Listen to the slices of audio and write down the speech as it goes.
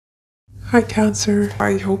Hi Cancer,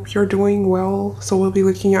 I hope you're doing well. So we'll be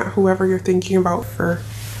looking at whoever you're thinking about for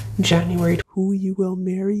January, who you will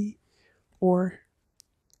marry or,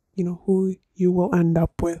 who you will end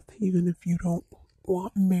up with, even if you don't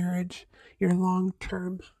want marriage, your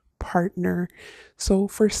long-term partner. So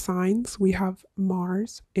for signs, we have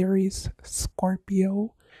Mars, Aries,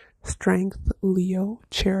 Scorpio, Strength, Leo,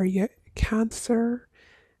 Chariot, Cancer,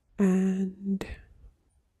 and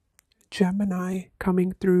Gemini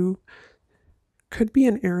coming through. Could be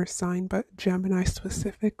an air sign, but Gemini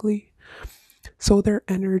specifically. So their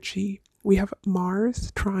energy, we have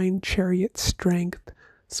Mars, trine, Chariot, Strength.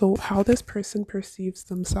 So how this person perceives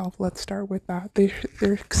themselves, let's start with that.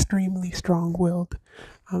 They're extremely strong-willed,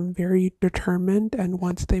 very determined, and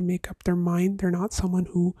once they make up their mind, they're not someone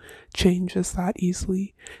who changes that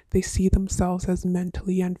easily. They see themselves as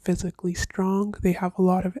mentally and physically strong. They have a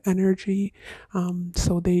lot of energy,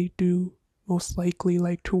 so they do most likely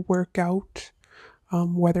like to work out,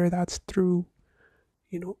 whether that's through,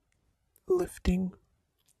 lifting,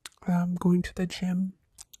 going to the gym,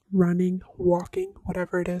 running, walking,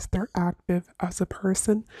 whatever it is, they're active as a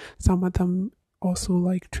person. Some of them also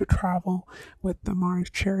like to travel with the Mars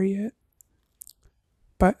chariot,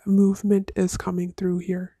 but movement is coming through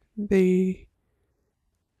here. They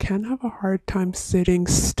can have a hard time sitting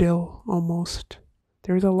still almost.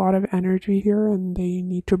 There's a lot of energy here and they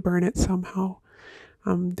need to burn it somehow.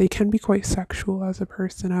 They can be quite sexual as a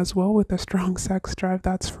person as well, with a strong sex drive.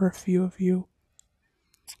 That's for a few of you.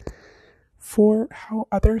 For how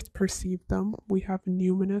others perceive them, we have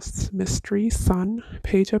Numinous, Mystery, Sun,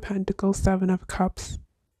 Page of Pentacles, Seven of Cups.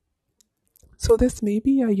 So this may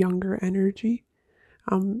be a younger energy.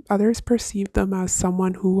 Others perceive them as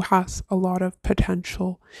someone who has a lot of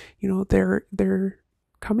potential. They're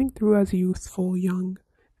coming through as youthful, young.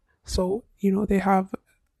 So, they have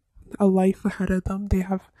a life ahead of them. They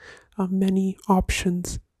have many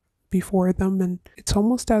options before them, and it's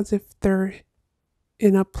almost as if they're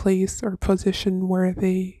in a place or position where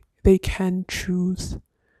they can choose,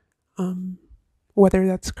 whether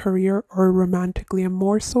that's career or romantically. And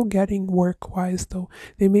more so getting work wise though.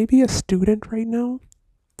 They may be a student right now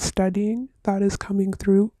studying. That is coming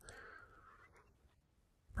through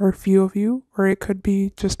for a few of you, or it could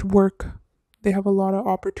be just work. They have a lot of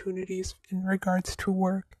opportunities in regards to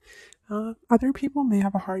work. Other people may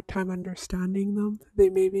have a hard time understanding them. They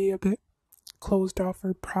may be a bit closed off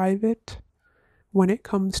or private when it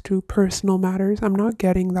comes to personal matters. I'm not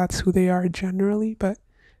getting that's who they are generally, but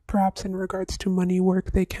perhaps in regards to money,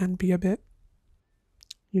 work, they can be a bit,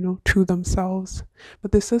 to themselves.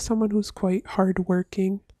 But this is someone who's quite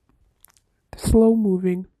hardworking, slow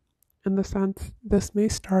moving, in the sense this may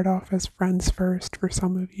start off as friends first for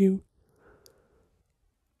some of you,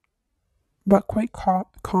 but quite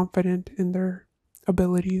confident in their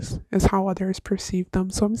abilities is how others perceive them.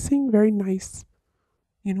 So I'm seeing very nice,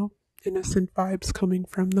 innocent vibes coming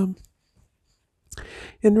from them.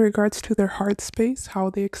 In regards to their heart space, how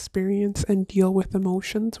they experience and deal with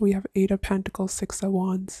emotions, we have Eight of Pentacles, Six of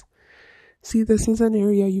Wands. See, this is an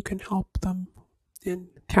area you can help them in,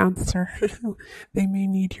 Cancer. They may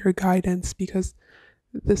need your guidance because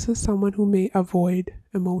this is someone who may avoid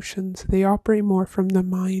emotions. They operate more from the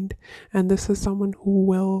mind, and this is someone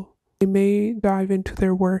who they may dive into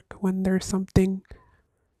their work when there's something,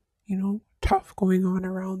 tough going on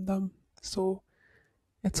around them. So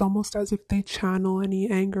it's almost as if they channel any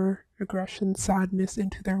anger, aggression, sadness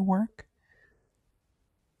into their work.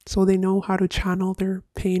 So they know how to channel their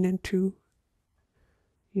pain into,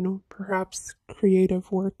 perhaps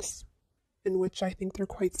creative works in which I think they're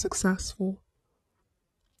quite successful.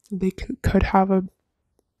 They could have a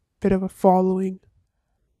bit of a following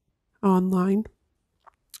online,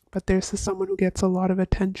 but this is someone who gets a lot of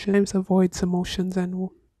attention, avoids emotions, and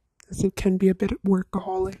it can be a bit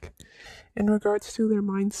workaholic. In regards to their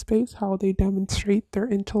mind space, how they demonstrate their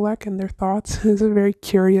intellect and their thoughts, is a very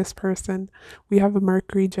curious person. We have a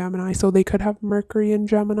Mercury, Gemini, so they could have Mercury in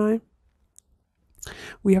Gemini.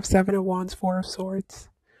 We have Seven of Wands, Four of Swords.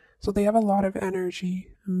 So they have a lot of energy,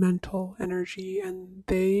 mental energy, and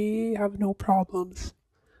they have no problems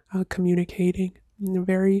communicating. A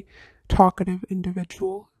very talkative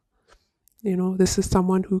individual. This is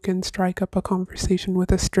someone who can strike up a conversation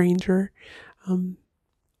with a stranger.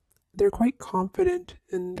 They're quite confident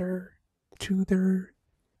in their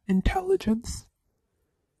intelligence.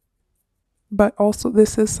 But also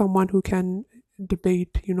this is someone who can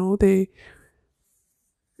debate,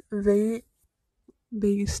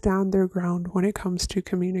 they stand their ground when it comes to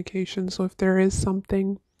communication. So if there is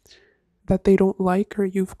something that they don't like or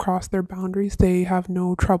you've crossed their boundaries, they have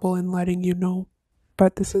no trouble in letting you know.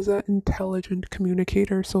 But this is an intelligent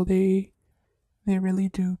communicator, so they They really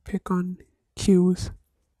do pick on cues,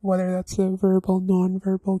 whether that's the verbal,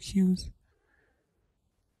 non-verbal cues.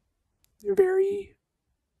 They're very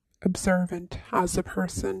observant as a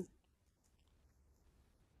person.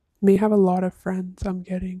 May have a lot of friends, I'm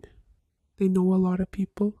getting. They know a lot of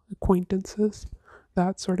people, acquaintances,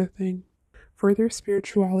 that sort of thing. For their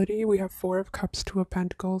spirituality, we have Four of Cups, Two of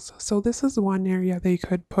Pentacles. So this is one area they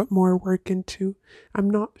could put more work into. I'm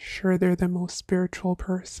not sure they're the most spiritual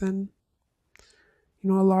person.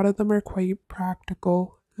 You know, a lot of them are quite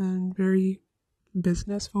practical and very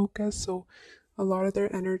business focused. So a lot of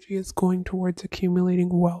their energy is going towards accumulating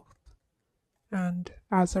wealth. And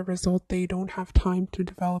as a result, they don't have time to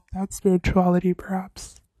develop that spirituality,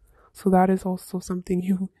 perhaps. So that is also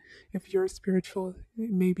something if you're spiritual,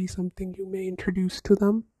 it may be something you may introduce to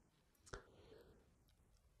them.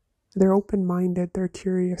 They're open-minded, they're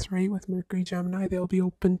curious, right? With Mercury, Gemini, they'll be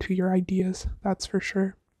open to your ideas, that's for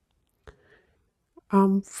sure.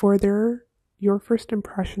 For your first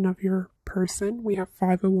impression of your person, we have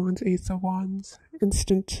Five of Wands, Ace of Wands,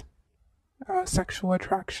 instant sexual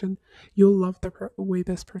attraction. You'll love the way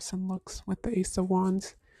this person looks with the Ace of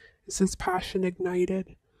Wands. This is passion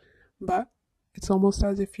ignited, but it's almost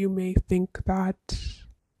as if you may think that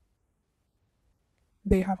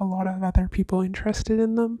they have a lot of other people interested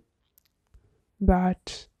in them,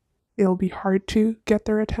 that it'll be hard to get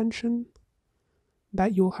their attention,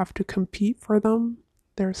 that you'll have to compete for them.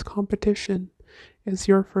 There's competition, is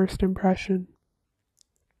your first impression.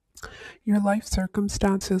 Your life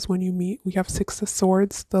circumstances when you meet, we have Six of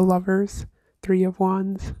Swords, the Lovers, Three of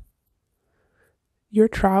Wands. You're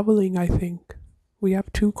traveling, I think. We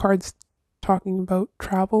have two cards talking about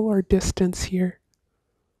travel or distance here.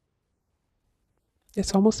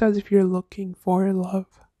 It's almost as if you're looking for love.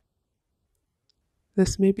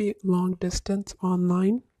 This may be long distance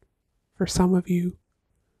online for some of you,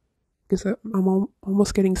 because I'm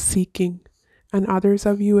almost getting seeking. And others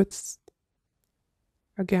of you, it's,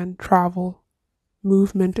 again, travel.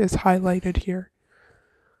 Movement is highlighted here.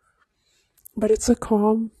 But it's a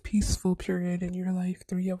calm, peaceful period in your life.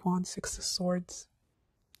 Three of Wands, Six of Swords.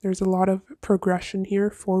 There's a lot of progression here,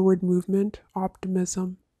 forward movement,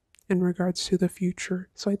 optimism in regards to the future.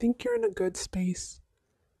 So I think you're in a good space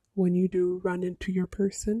when you do run into your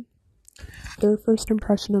person. Their first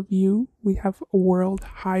impression of you, we have a World,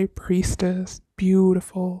 High Priestess,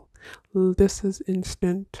 beautiful. This is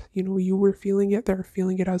instant. You know, you were feeling it, they're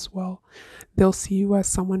feeling it as well. They'll see you as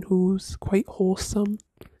someone who's quite wholesome,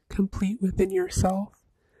 complete within yourself.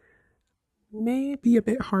 May be a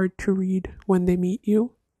bit hard to read when they meet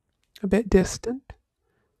you, a bit distant,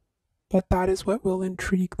 but that is what will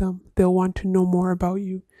intrigue them. They'll want to know more about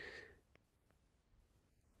you.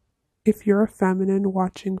 If you're a feminine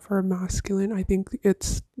watching for a masculine, I think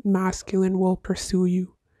it's masculine will pursue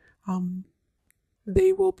you.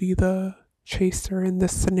 They will be the chaser in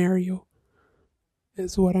this scenario,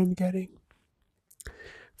 is what I'm getting.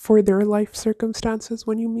 For their life circumstances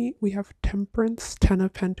when you meet, we have Temperance, Ten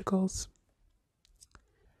of Pentacles.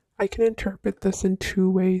 I can interpret this in two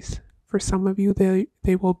ways. For some of you,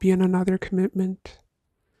 they will be in another commitment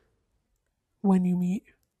when you meet.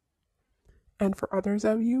 And for others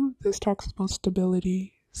of you, this talks about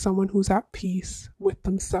stability, someone who's at peace with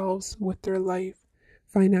themselves, with their life,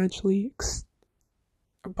 financially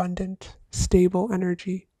abundant, stable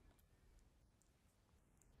energy.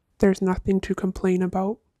 There's nothing to complain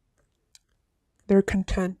about. They're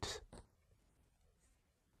content,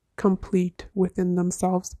 complete within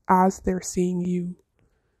themselves as they're seeing you.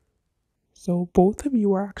 So both of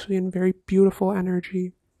you are actually in very beautiful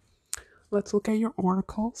energy. Let's look at your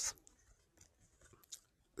oracles.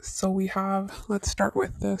 So we have, let's start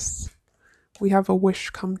with this. We have a wish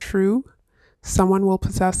come true. Someone will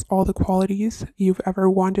possess all the qualities you've ever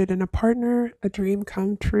wanted in a partner, a dream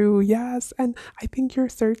come true. Yes, and I think you're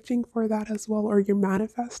searching for that as well, or you're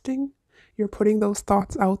manifesting. You're putting those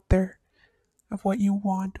thoughts out there of what you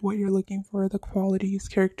want, what you're looking for, the qualities,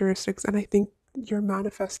 characteristics, and I think you're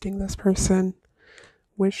manifesting this person.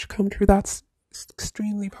 Wish come true. That's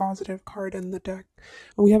extremely positive card in the deck.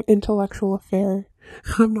 And we have intellectual affair.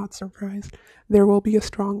 I'm not surprised. There will be a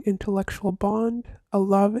strong intellectual bond. A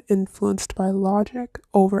love influenced by logic.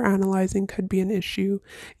 Overanalyzing could be an issue.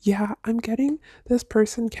 Yeah, I'm getting this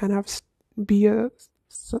person can be a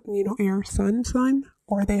air sun sign,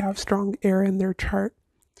 or they have strong air in their chart.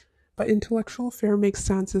 But intellectual affair makes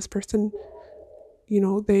sense. This person,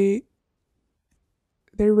 they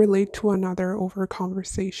relate to another over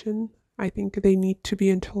conversation. I think they need to be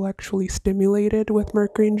intellectually stimulated with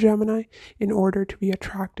Mercury and Gemini in order to be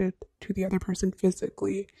attracted to the other person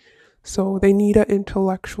physically. So they need an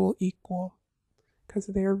intellectual equal because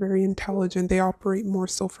they're very intelligent. They operate more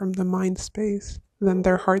so from the mind space than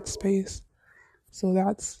their heart space. So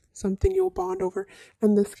that's something you'll bond over.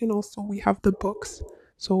 And this can also, we have the books.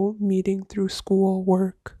 So meeting through school,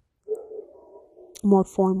 work, more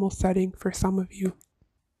formal setting for some of you.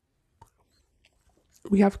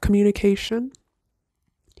 We have communication,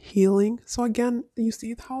 healing. So again, you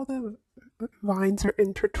see how the vines are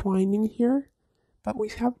intertwining here, but we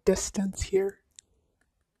have distance here.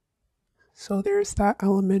 So there's that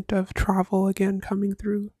element of travel again coming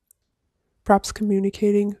through. Perhaps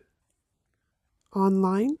communicating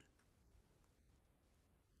online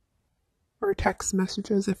or text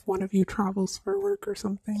messages if one of you travels for work or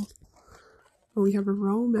something. We have a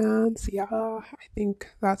romance. Yeah, I think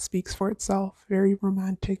that speaks for itself. Very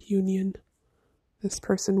romantic union. This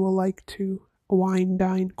person will like to wine,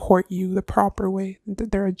 dine, court you the proper way.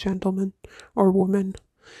 They're a gentleman or woman.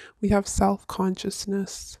 We have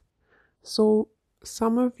self-consciousness. So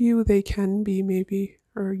some of you, they can be maybe,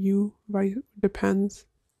 or you, depends.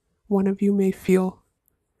 One of you may feel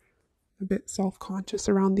a bit self-conscious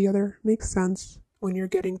around the other. Makes sense when you're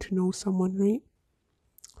getting to know someone, right?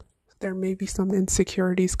 There may be some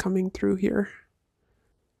insecurities coming through here.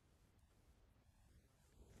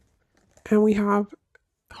 And we have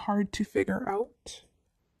hard to figure out,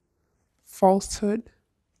 falsehood.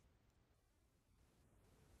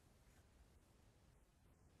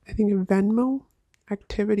 I think Venmo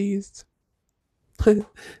activities.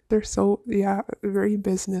 They're so, yeah, very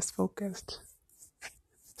business focused.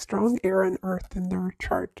 Strong air and earth in their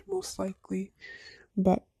chart, most likely.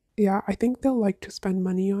 But yeah, I think they'll like to spend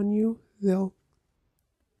money on you. They'll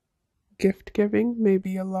gift giving,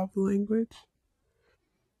 maybe a love language.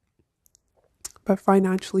 But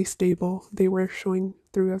financially stable. They were showing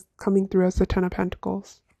through as coming through as the Ten of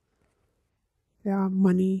Pentacles. Yeah,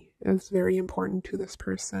 money is very important to this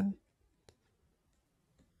person.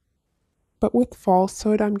 But with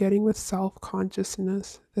falsehood, I'm getting with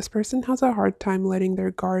self-consciousness. This person has a hard time letting their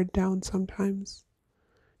guard down sometimes.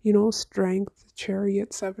 You know, strength,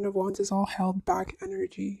 chariot, Seven of Wands is all held back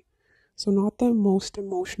energy. So not the most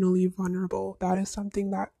emotionally vulnerable. That is something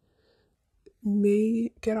that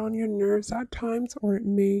may get on your nerves at times, or it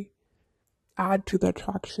may add to the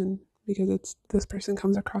attraction because this person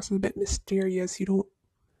comes across as a bit mysterious. You don't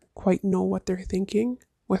quite know what they're thinking,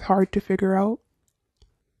 with hard to figure out.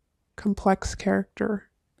 Complex character.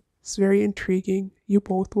 It's very intriguing. You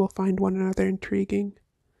both will find one another intriguing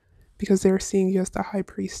because they're seeing you as the high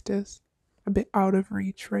priestess. A bit out of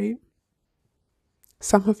reach, right?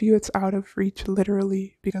 Some of you it's out of reach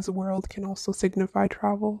literally because the world can also signify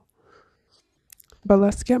travel. But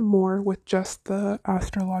let's get more with just the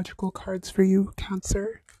astrological cards for you,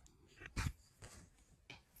 Cancer.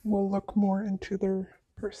 We'll look more into their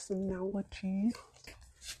personality.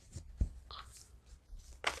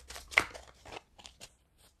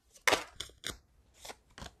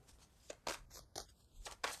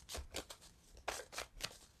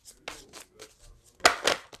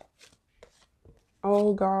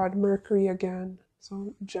 Oh God, Mercury again.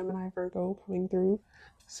 So Gemini, Virgo coming through.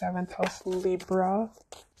 7th house, Libra.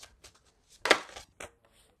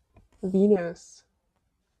 Venus.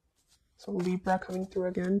 So Libra coming through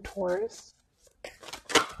again. Taurus.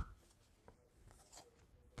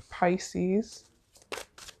 Pisces.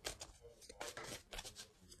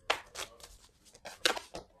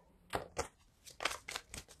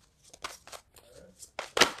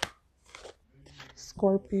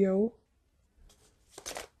 Scorpio.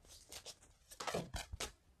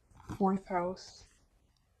 4th house.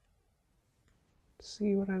 Let's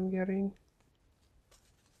see what I'm getting.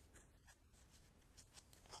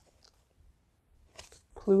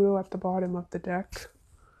 Pluto at the bottom of the deck.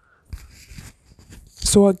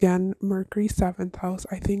 So again, Mercury, 7th house.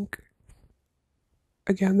 I think,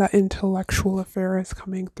 again, that intellectual affair is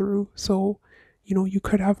coming through. So, you know, you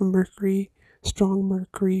could have a Mercury, strong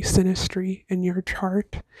Mercury synastry in your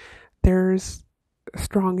chart. There's a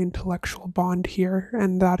strong intellectual bond here,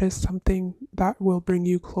 and that is something that will bring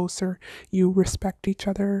you closer. You respect each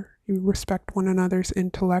other, you respect one another's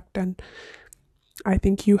intellect, and I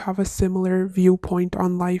think you have a similar viewpoint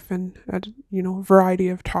on life and you know, a variety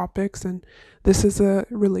of topics. And this is a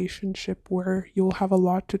relationship where you'll have a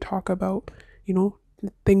lot to talk about. You know,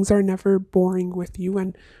 things are never boring with you,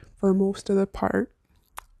 and for most of the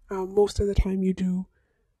time you do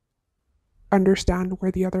understand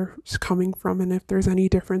where the other is coming from, and if there's any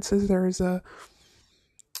differences,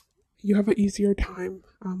 you have an easier time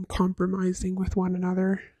compromising with one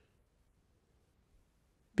another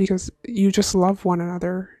because you just love one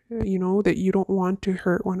another. You know that you don't want to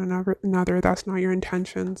hurt one another. That's not your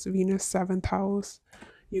intentions. Venus, 7th house.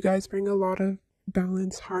 You guys bring a lot of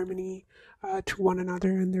balance, harmony to one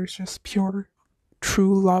another, and there's just pure,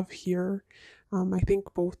 true love here. I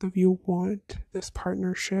think both of you want this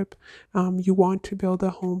partnership. You want to build a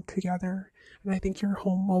home together, and I think your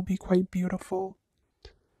home will be quite beautiful,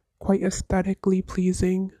 quite aesthetically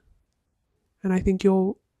pleasing, and I think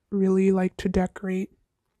you'll really like to decorate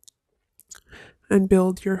and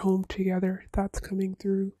build your home together. That's coming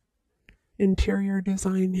through. Interior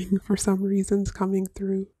designing for some reasons coming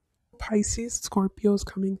through. Pisces, Scorpios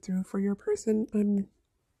coming through for your person.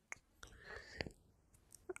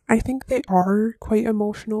 I think they are quite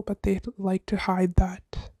emotional, but they like to hide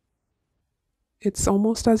that. It's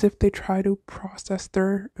almost as if they try to process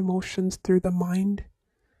their emotions through the mind,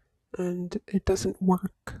 and it doesn't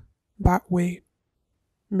work that way.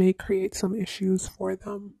 May create some issues for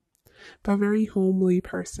them. But a very homely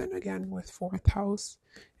person, again, with fourth house.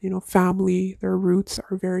 Family, their roots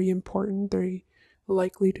are very important. They're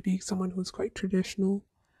likely to be someone who's quite traditional.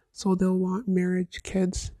 So they'll want marriage,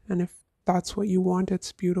 kids, and if that's what you want,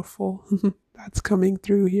 it's beautiful. That's coming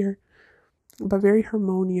through here. But very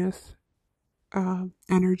harmonious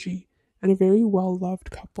energy, and a very well-loved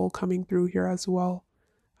couple coming through here as well.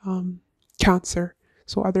 Cancer.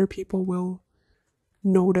 So other people will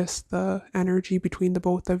notice the energy between the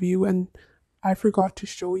both of you. And I forgot to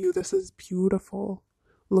show you, this is beautiful.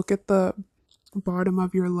 Look at the bottom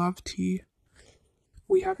of your love tea.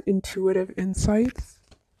 We have intuitive insights.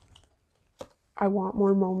 I want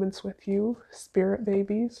more moments with you. Spirit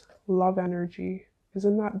babies. Love energy.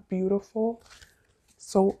 Isn't that beautiful?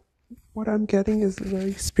 So what I'm getting is a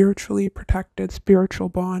very spiritually protected spiritual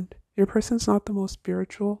bond. Your person's not the most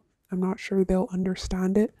spiritual. I'm not sure they'll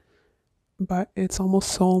understand it, but it's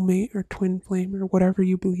almost soulmate or twin flame or whatever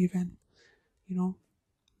you believe in.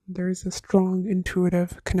 There's a strong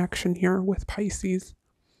intuitive connection here with Pisces.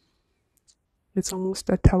 It's almost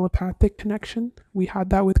a telepathic connection. We had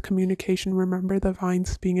that with communication. Remember the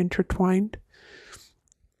vines being intertwined?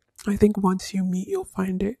 I think once you meet, you'll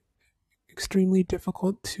find it extremely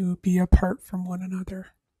difficult to be apart from one another.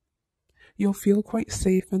 You'll feel quite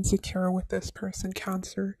safe and secure with this person,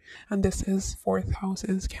 Cancer. And this is fourth house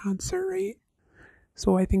is Cancer, right?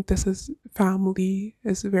 So I think family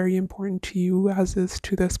is very important to you, as is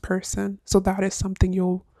to this person. So that is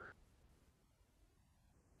something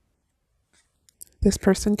this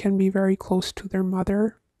person can be very close to their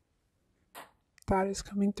mother. That is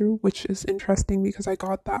coming through, which is interesting because I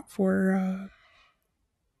got that for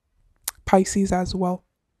Pisces as well.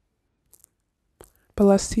 But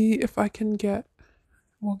let's see if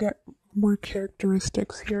we'll get more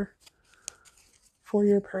characteristics here for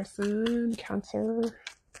your person, Cancer.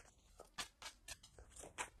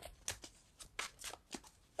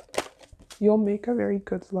 You'll make a very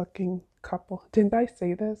good looking couple. Didn't I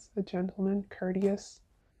say this? A gentleman, courteous.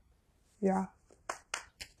 Yeah.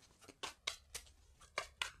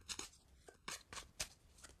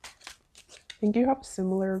 I think you have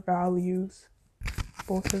similar values,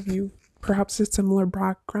 both of you. Perhaps a similar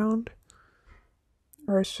background,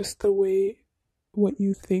 or it's just the way what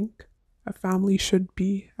you think a family should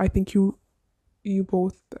be. I think you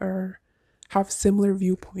both have similar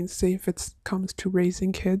viewpoints. Say if it comes to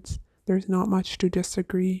raising kids, there's not much to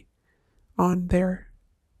disagree on there.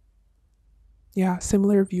 Yeah,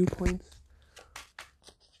 similar viewpoints.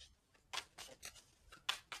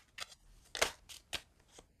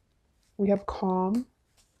 We have calm.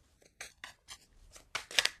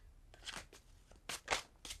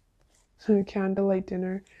 Candlelight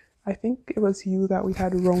dinner. I think it was you that we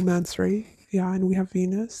had romance, right? Yeah, and we have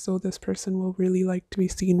Venus, so this person will really like to be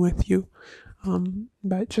seen with you.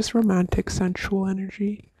 But just romantic, sensual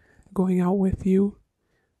energy, going out with you,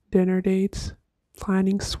 dinner dates,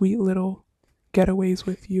 planning sweet little getaways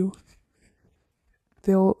with you.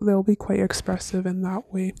 They'll be quite expressive in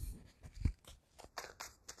that way.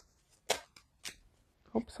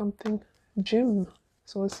 Hope something. Gym.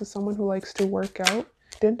 So this is someone who likes to work out.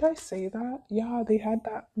 Didn't I say that? Yeah, they had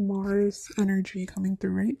that Mars energy coming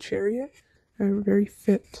through, right? Chariot. They're very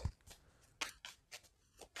fit.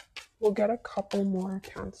 We'll get a couple more,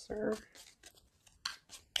 Cancer.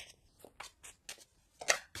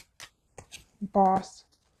 Boss.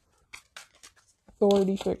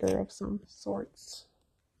 Authority figure of some sorts.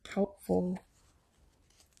 Helpful.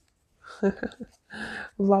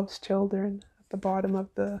 Loves children at the bottom of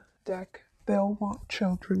the deck. They'll want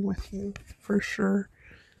children with you, for sure.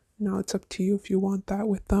 Now it's up to you if you want that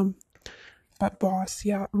with them. But boss,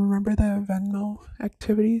 yeah, remember the Venmo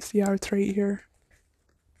activities? Yeah, it's right here.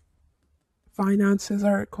 Finances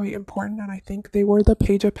are quite important, and I think they were the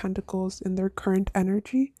Page of Pentacles in their current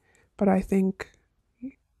energy, but I think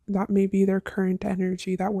that may be their current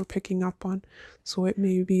energy that we're picking up on. So it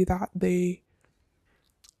may be that they,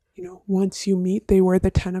 once you meet, they were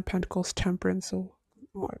the 10 of Pentacles, Temperance, so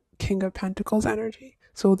more King of Pentacles energy.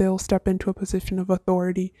 So they'll step into a position of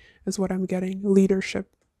authority, is what I'm getting.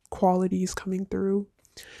 Leadership qualities coming through.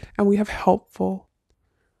 And we have helpful.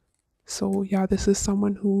 So yeah, this is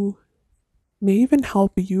someone who may even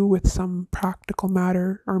help you with some practical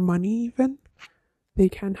matter or money even. They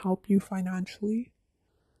can help you financially,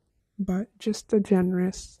 but just a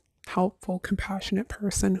generous, helpful, compassionate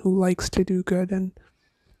person who likes to do good. And,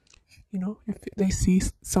 if they see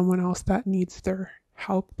someone else that needs their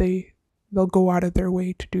help, they'll go out of their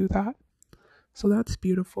way to do that. So that's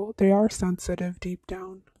beautiful. They are sensitive deep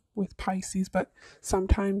down with Pisces, but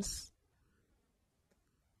sometimes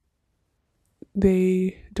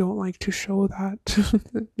they don't like to show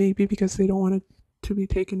that. Maybe because they don't want it to be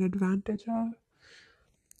taken advantage of.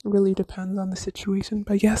 It really depends on the situation.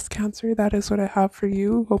 But yes, Cancer, that is what I have for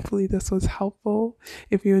you. Hopefully this was helpful.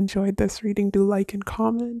 If you enjoyed this reading, do like and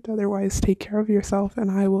comment. Otherwise, take care of yourself, and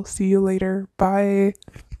I will see you later. Bye.